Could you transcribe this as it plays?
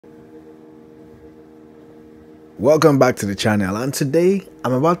Welcome back to the channel, and today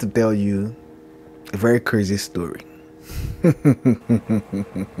I'm about to tell you a very crazy story.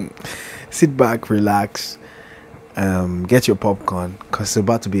 Sit back, relax, get your popcorn because it's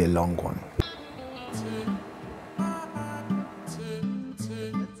about to be a long one.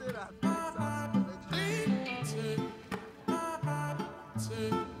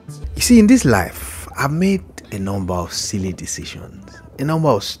 You see, in this life, I've made a number of silly decisions, a number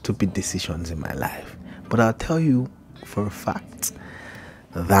of stupid decisions in my life. But I'll tell you for a fact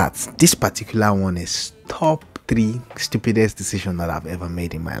that this particular one is top 3 stupidest decision that I've ever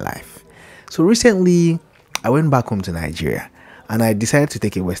made in my life. So recently, I went back home to Nigeria and I decided to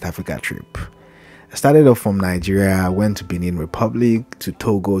take a West Africa trip. I started off from Nigeria, went to Benin Republic, to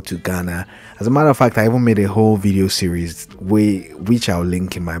Togo, to Ghana. As a matter of fact, I even made a whole video series which I'll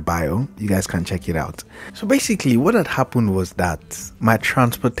link in my bio. You guys can check it out. So basically, what had happened was that my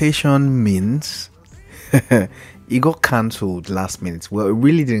transportation means it got cancelled last minute. Well, it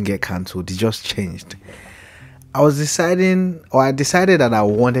really didn't get cancelled, it just changed. I decided that I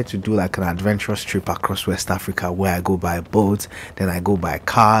wanted to do like an adventurous trip across West Africa where I go by boat, then I go by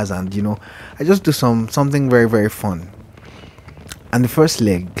cars, and I just do something very, very fun. And the first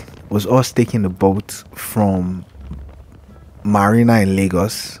leg was us taking the boat from Marina in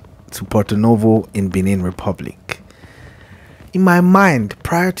Lagos to Porto Novo in Benin Republic. In my mind,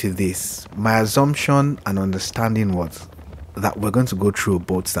 prior to this, my assumption and understanding was that we're going to go through a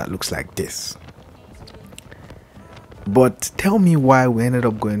boat that looks like this. But tell me why we ended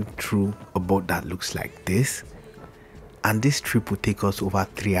up going through a boat that looks like this, and this trip would take us over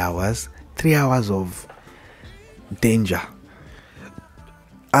 3 hours. 3 hours of danger.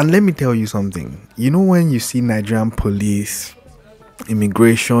 And let me tell you something. You know, when you see Nigerian police,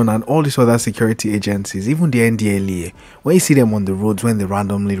 immigration, and all these other security agencies, even the NDLEA, when you see them on the roads, when they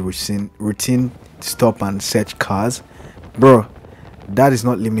randomly routine stop and search cars, bro, that is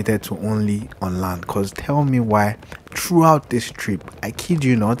not limited to only on land. Because tell me why throughout this trip, I kid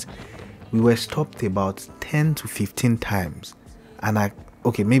you not, we were stopped about 10 to 15 times. And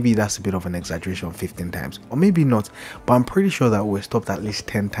okay, maybe that's a bit of an exaggeration, 15 times, or maybe not, but I'm pretty sure that we were stopped at least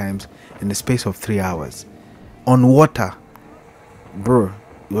 10 times in the space of 3 hours on water. Bro,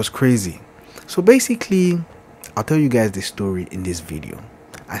 it was crazy. So basically, I'll tell you guys the story in this video.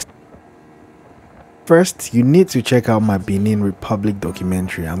 First, you need to check out my Benin Republic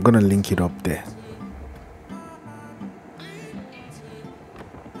documentary. I'm gonna link it up there.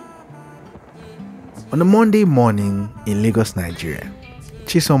 On a Monday morning in Lagos, Nigeria,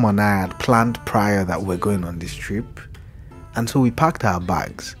 Chisom and I had planned prior that we're going on this trip, and so we packed our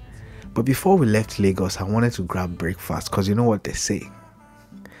bags. But before we left Lagos, I wanted to grab breakfast because you know what they say.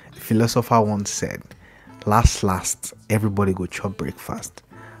 A philosopher once said, last, everybody go chop breakfast.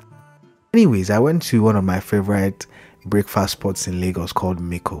 Anyways, I went to one of my favorite breakfast spots in Lagos called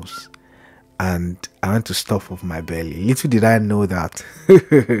Miko's, and I went to stuff off my belly. Little did I know that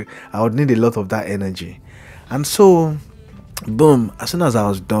I would need a lot of that energy. And so, boom, as soon as I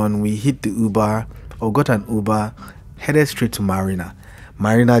was done, we hit the Uber, or got an Uber, headed straight to Marina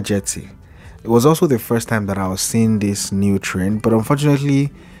Jetty. It was also the first time that I was seeing this new train, but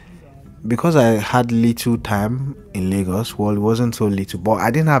unfortunately, because I had little time in Lagos, well, it wasn't so little, but I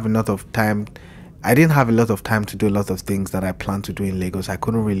didn't have a lot of time to do a lot of things that I planned to do in Lagos. I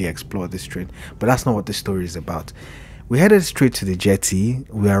couldn't really explore this train, but that's not what the story is about. We headed straight to the jetty.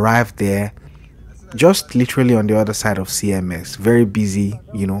 We arrived there just literally on the other side of CMS. Very busy,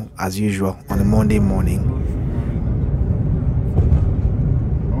 as usual on a Monday morning.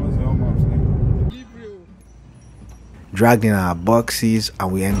 Dragged in our boxes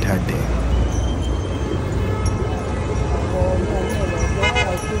and we entered there.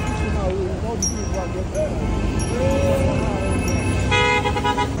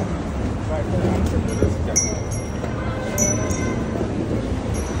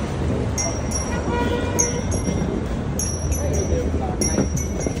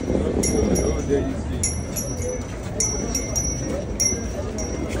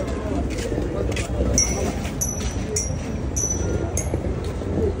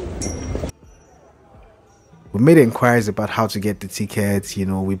 We made inquiries about how to get the tickets.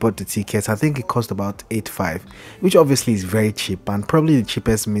 We bought the tickets. I think it cost about 8.5, which obviously is very cheap and probably the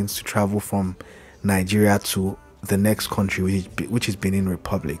cheapest means to travel from Nigeria to the next country, which is Benin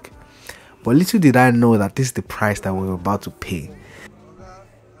Republic. But little did I know that this is the price that we were about to pay.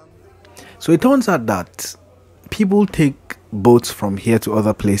 So it turns out that people take boats from here to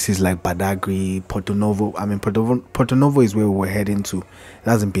other places like Badagry, Porto Novo. Porto Novo is where we were heading to.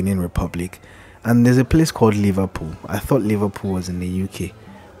 That's in Benin Republic. And there's a place called Liverpool. I thought Liverpool was in the UK,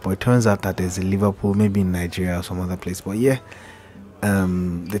 But it turns out that there's a Liverpool, maybe in Nigeria or some other place. But yeah,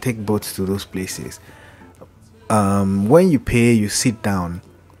 they take boats to those places. When you pay, you sit down,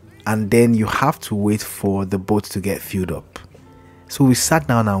 and then you have to wait for the boat to get filled up. So we sat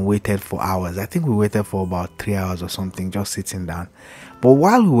down and waited for hours. I think we waited for about 3 hours or something, just sitting down. But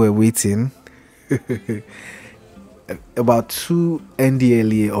while we were waiting, about 2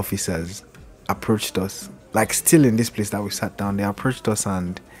 NDLEA officers approached us, like still in this place that we sat down. They approached us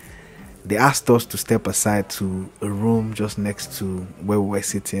and they asked us to step aside to a room just next to where we were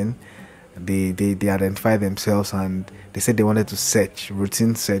sitting. They identified themselves and they said they wanted to search,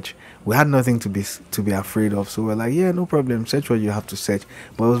 routine search. We had nothing to be afraid of, so we're like, yeah, no problem, search what you have to search.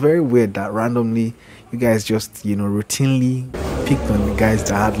 But it was very weird that randomly you guys just, routinely picked on the guys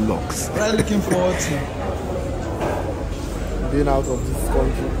that had locks. What are you looking forward to? Being out of this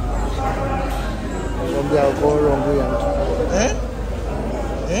country. From there, go wrong way and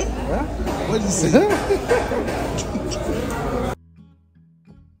yeah? What did you say?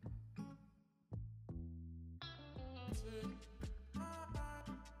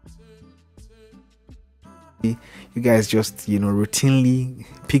 You guys just, routinely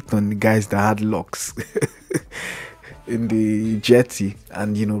picked on the guys that had locks in the jetty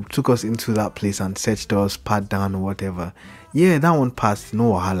and, took us into that place and searched us, pat down or whatever. Yeah, that one passed,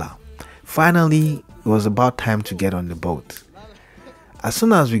 no wahala. Finally, it was about time to get on the boat. As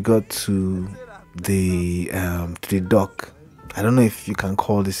soon as we got to the dock, I don't know if you can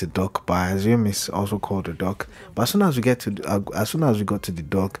call this a dock, but I assume it's also called a dock. But as soon as we got to the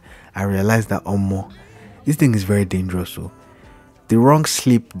dock, I realized that this thing is very dangerous. So the wrong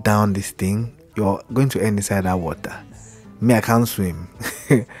slip down this thing, you're going to end inside that water. Me, I can't swim.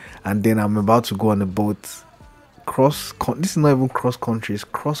 And then I'm about to go on a boat this is not even cross country, it's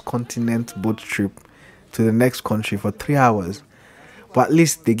cross continent boat trip to the next country for 3 hours. But at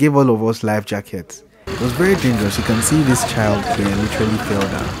least they gave all of us life jackets. It was very dangerous. You can see this child here literally fell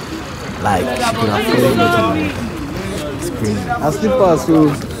down, like she could have fallen into the water. It's crazy. Her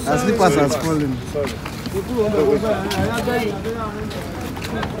slippers has fallen. Sorry.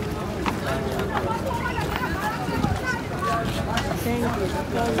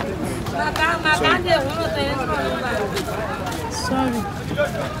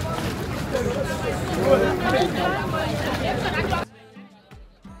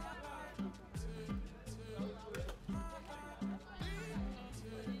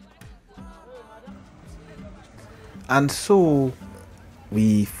 And so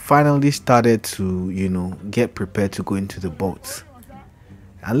we finally started to, get prepared to go into the boat.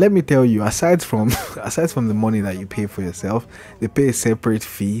 And let me tell you, aside from the money that you pay for yourself, they pay a separate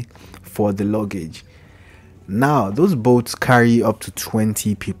fee for the luggage. Now, those boats carry up to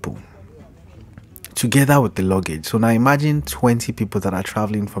 20 people together with the luggage. So now imagine 20 people that are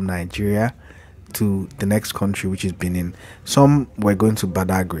traveling from Nigeria to the next country, which is Benin. Some were going to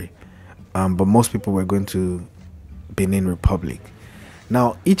Badagry, but most people were going to Benin Republic.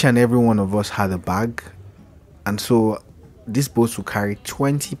 Now, each and every one of us had a bag, and so this boat will carry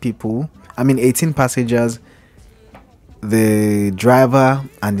 20 people, 18 passengers, the driver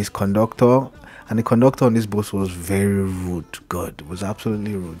and his conductor. And the conductor on this boat was very rude. God, it was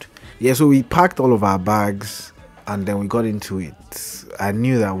absolutely rude. Yeah, so we packed all of our bags and then we got into it. I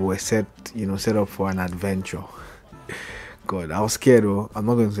knew that we were set up for an adventure. God, I was scared though. I'm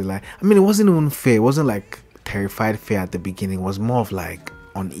not going to lie. It wasn't even fair. It wasn't like terrified fear at the beginning. It was more of like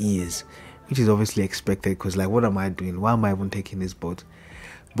unease, which is obviously expected because like, what am I doing? Why am I even taking this boat?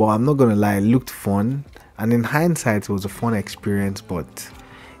 But I'm not going to lie, it looked fun. And in hindsight, it was a fun experience, but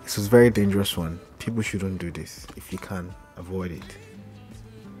this was a very dangerous one. People shouldn't do this. If you can, avoid it.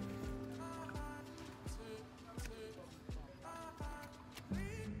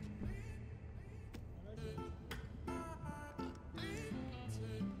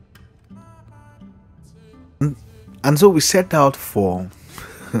 And so we set out for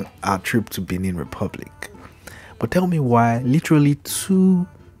our trip to Benin Republic. But tell me why, literally 2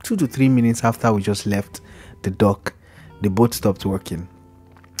 to 3 minutes after we just left the dock, the boat stopped working.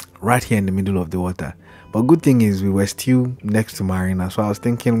 Right here in the middle of the water. But good thing is we were still next to Marina, so I was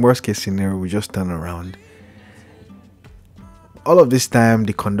thinking worst case scenario, we just turn around. All of this time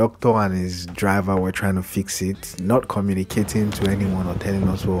the conductor and his driver were trying to fix it, not communicating to anyone or telling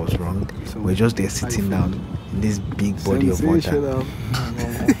us what was wrong. So we're just there sitting down in this big body of water.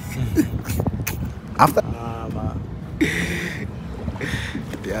 After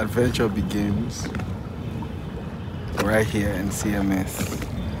the adventure begins right here in CMS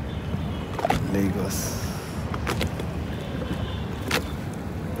Lagos.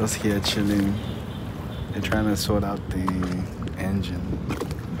 Just here chilling. They're trying to sort out the engine.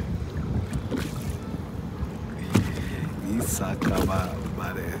 Sakaba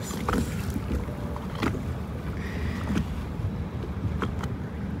Bares.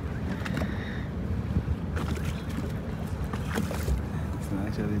 It's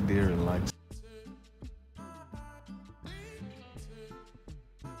actually they relax.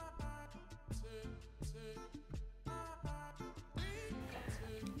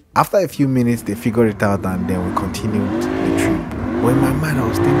 After a few minutes, they figured it out and then we continued the trip. But in my mind, I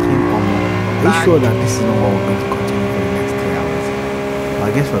was thinking, are you sure that this is not what we're going to continue for the next 3 hours? Well,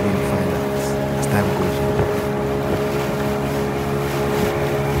 I guess we're going to find out as time goes on.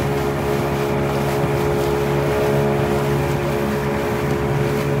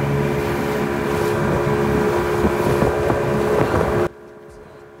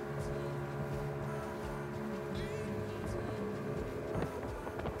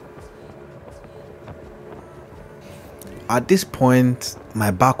 At this point,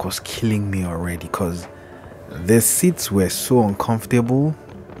 my back was killing me already because the seats were so uncomfortable.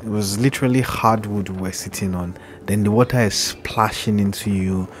 It was literally hardwood we were sitting on. Then the water is splashing into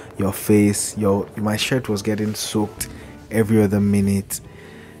your face. My shirt was getting soaked every other minute.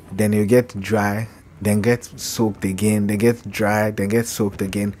 Then you get dry, then get soaked again, then get dry, then get soaked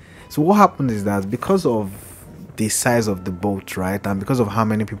again. So what happened is that because of the size of the boat, right, and because of how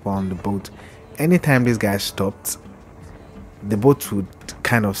many people are on the boat, anytime this guy stopped, the boat would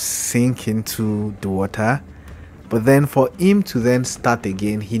kind of sink into the water. But then for him to then start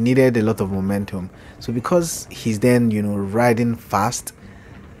again, he needed a lot of momentum. So because he's then, riding fast,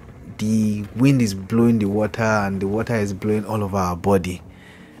 the wind is blowing the water and the water is blowing all over our body.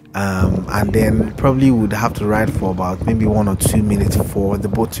 And then probably would have to ride for about maybe 1 or 2 minutes for the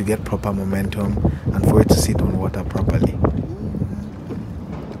boat to get proper momentum and for it to sit on water properly.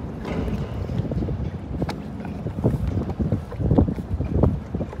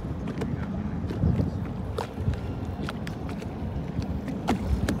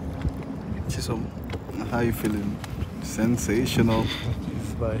 How are you feeling? Sensational.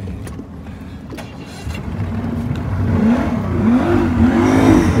 It's fine.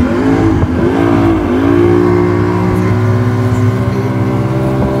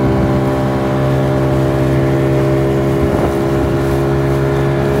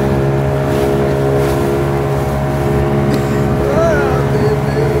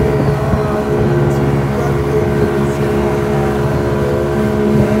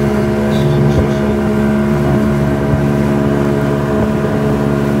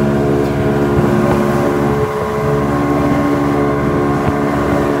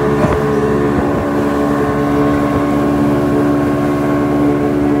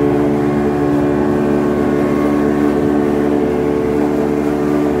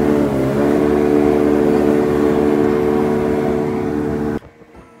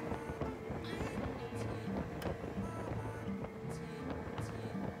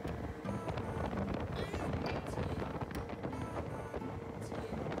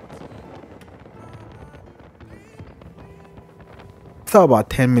 After about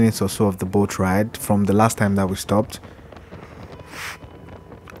 10 minutes or so of the boat ride from the last time that we stopped,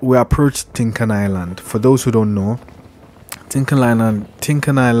 we approached Tinkan Island. For those who don't know,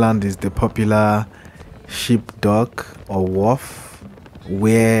 Tinkan Island is the popular ship dock or wharf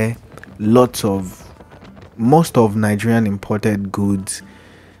where most of Nigerian imported goods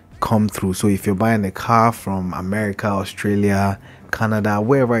come through. So if you're buying a car from America, Australia, Canada,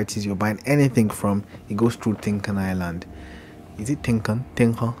 wherever it is you're buying anything from, it goes through Tinkan Island. Is it Tinkan?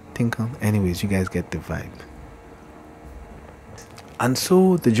 Anyways, you guys get the vibe. And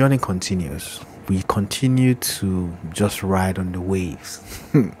so the journey continues. We continue to just ride on the waves.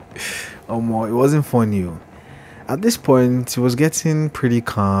 It wasn't funny. At this point, it was getting pretty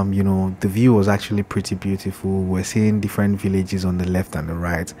calm. The view was actually pretty beautiful. We're seeing different villages on the left and the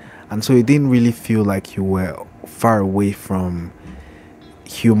right. And so it didn't really feel like you were far away from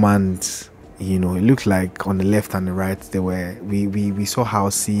humans. It looked like on the left and the right we saw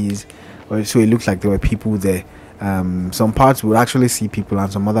houses, so it looked like there were people there. Some parts would actually see people,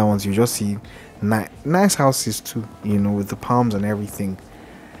 and some other ones you just see nice houses too, with the palms and everything.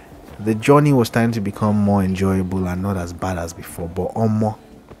 The journey was starting to become more enjoyable and not as bad as before. But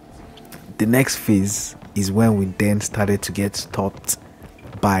the next phase is when we then started to get stopped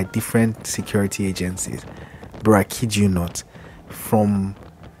by different security agencies. Bro, I kid you not, from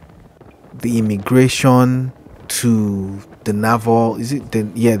the immigration to the naval,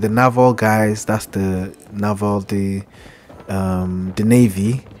 the naval guys, that's the naval, the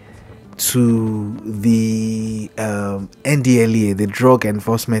navy, to the NDLEA, the drug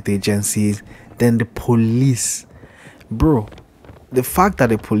enforcement agencies, then the police. Bro, the fact that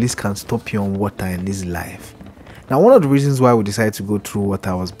the police can stop you on water in this life, Now, one of the reasons why we decided to go through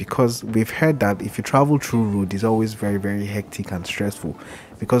water was because we've heard that if you travel through road, it's always very, very hectic and stressful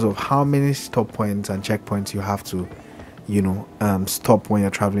because of how many stop points and checkpoints you have to, stop when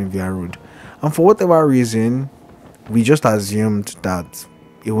you're traveling via road. And for whatever reason, we just assumed that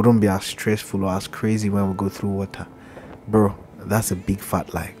it wouldn't be as stressful or as crazy when we go through water. Bro, that's a big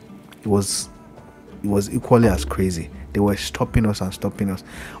fat lie. It was equally as crazy. They were stopping us and stopping us.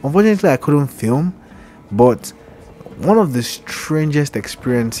 Unfortunately, I couldn't film, but one of the strangest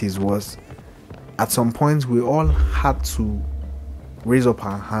experiences was at some points we all had to raise up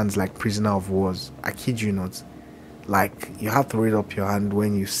our hands like prisoner of wars. I kid you not. Like, you have to raise up your hand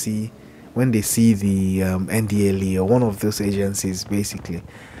when they see the NDLE or one of those agencies, basically.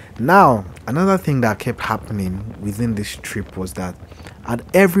 Now, another thing that kept happening within this trip was that at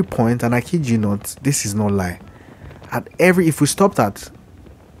every point, and I kid you not, this is no lie, if we stopped at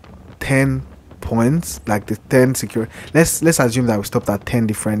 10 points, like the 10 security, let's assume that we stopped at 10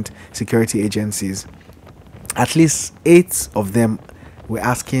 different security agencies, at least 8 of them were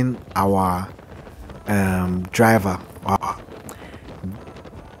asking our driver,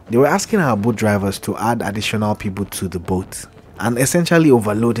 they were asking our boat drivers to add additional people to the boat and essentially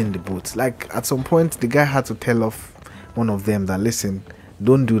overloading the boat. Like, at some point the guy had to tell off one of them that, listen,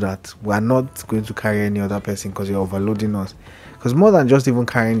 don't do that, we are not going to carry any other person because you're overloading us. Because more than just even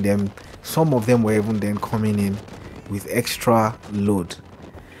carrying them, some of them were even then coming in with extra load.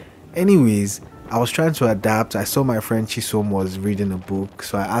 Anyways, I was trying to adapt. I saw my friend Chisom was reading a book,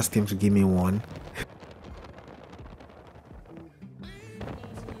 so I asked him to give me one.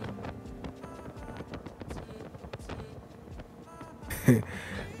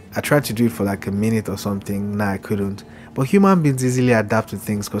 I tried to do it for like a minute or something. Nah, I couldn't. But human beings easily adapt to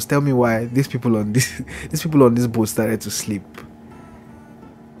things. Because tell me why these people on this boat started to sleep.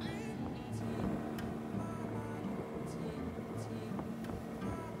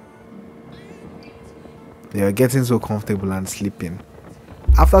 They were getting so comfortable and sleeping.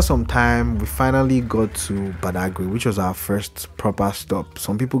 After some time, we finally got to Badagry, which was our first proper stop.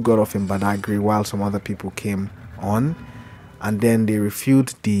 Some people got off in Badagry while some other people came on, and then they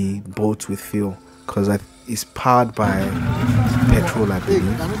refueled the boat with fuel because it's powered by petrol, I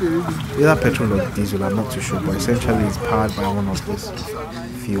believe. Either petrol or diesel, I'm not too sure, but essentially it's powered by one of these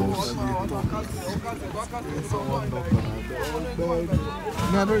fuels.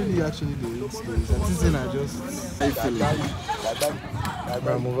 No, I don't really actually do it. I just. I feel like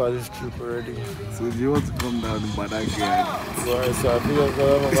I'm over this trip already. So if you want to come down in Badagry, right, so I think I'm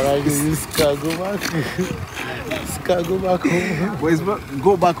going to Badagry. This car go back. This car go back home. But it's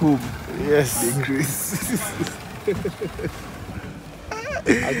go back home. Yes. Increase.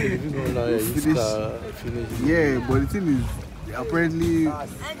 Actually, if you go now, finish. Yeah, but the thing is, apparently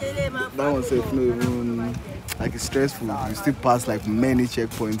that one safe no even like it's stressful. You still pass like many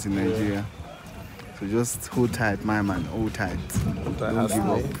checkpoints in Nigeria. So just hold tight, my man, hold tight. Don't give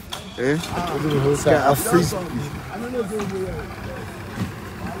up. Eh?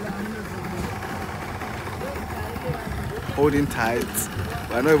 Holding tight.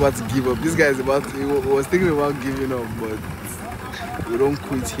 We're not about to give up. This guy is he was thinking about giving up, but we don't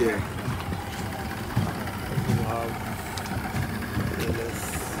quit here.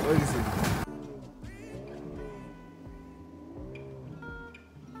 What is it?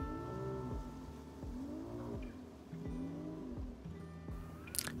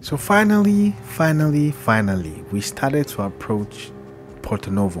 So finally, we started to approach Porto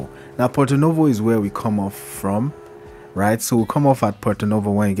Novo. Now, Porto Novo is where we come off from, right? So we'll come off at Porto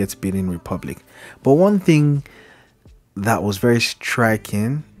Novo when you get to Benin Republic. But one thing that was very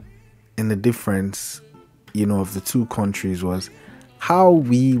striking in the difference, of the two countries was how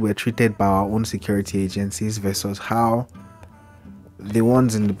we were treated by our own security agencies versus how the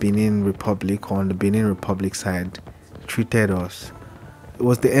ones in the Benin Republic or on the Benin Republic side treated us. It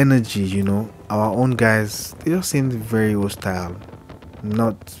was the energy, our own guys, they just seemed very hostile,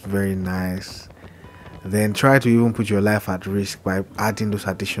 not very nice. Then try to even put your life at risk by adding those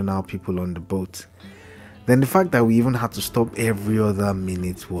additional people on the boat. Then the fact that we even had to stop every other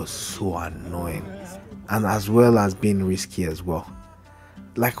minute was so annoying, and as well as being risky as well.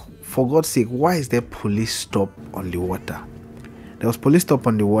 Like, for God's sake, why is there police stop on the water? There was police stop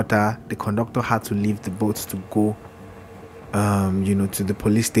on the water. The conductor had to leave the boat to go to the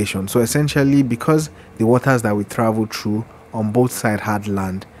police station. So essentially, because the waters that we traveled through on both sides had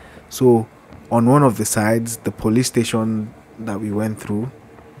land, so on one of the sides, the police station that we went through,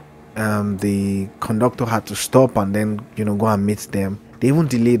 the conductor had to stop and then go and meet them. They even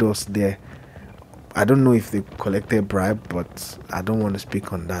delayed us there. I don't know if they collected bribe, but I don't want to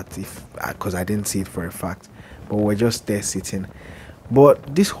speak on that because I didn't see it for a fact. but we're just there sitting.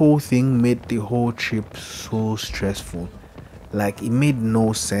 But this whole thing made the whole trip so stressful. Like, it made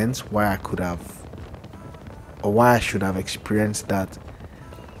no sense why I could have, or why I should have experienced that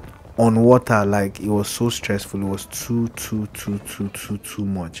on water. Like, it was so stressful. It was too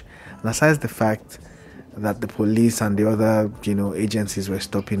much. And aside the fact that the police and the other, agencies were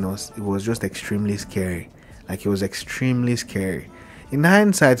stopping us, it was just extremely scary. Like, it was extremely scary. In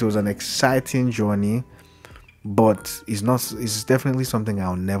hindsight, it was an exciting journey, but it's definitely something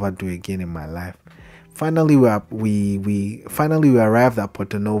I'll never do again in my life. Finally, we arrived at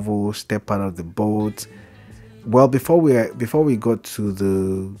Porto Novo, stepped out of the boat. Well, before we got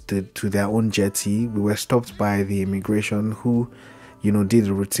to to their own jetty, we were stopped by the immigration, who did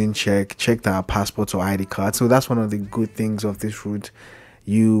a routine checked our passports or ID card. So that's one of the good things of this route.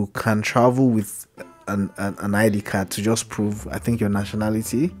 You can travel with an ID card to just prove, I think, your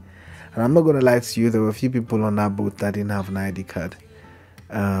nationality. And I'm not gonna lie to you, there were a few people on that boat that didn't have an ID card.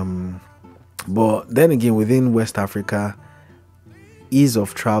 But then again, within West Africa, ease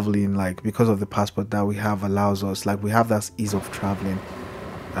of traveling, like, because of the passport that we have, allows us, like, we have that ease of traveling.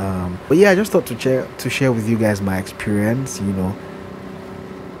 But yeah, I just thought to share with you guys my experience.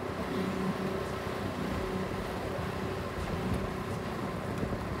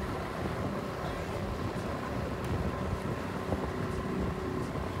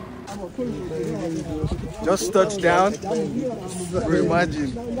 Just touch down.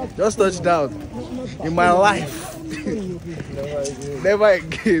 Imagine, just touch down in my life. Never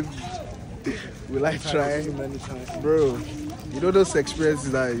again will I try, bro. Those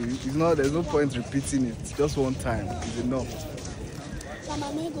experiences that there's no point repeating it. Just one time is enough.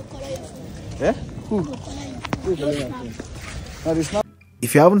 Yeah? Who?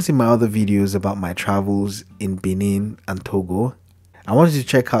 If you haven't seen my other videos about my travels in Benin and Togo, I want you to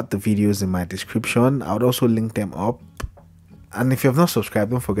check out the videos in my description. I would also link them up. And if you have not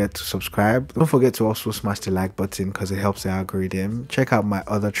subscribed, don't forget to subscribe. Don't forget to also smash the like button, because it helps the algorithm. Check out my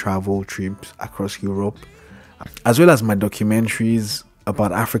other travel trips across Europe, as well as my documentaries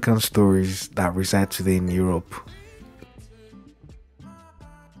about African stories that reside today in Europe.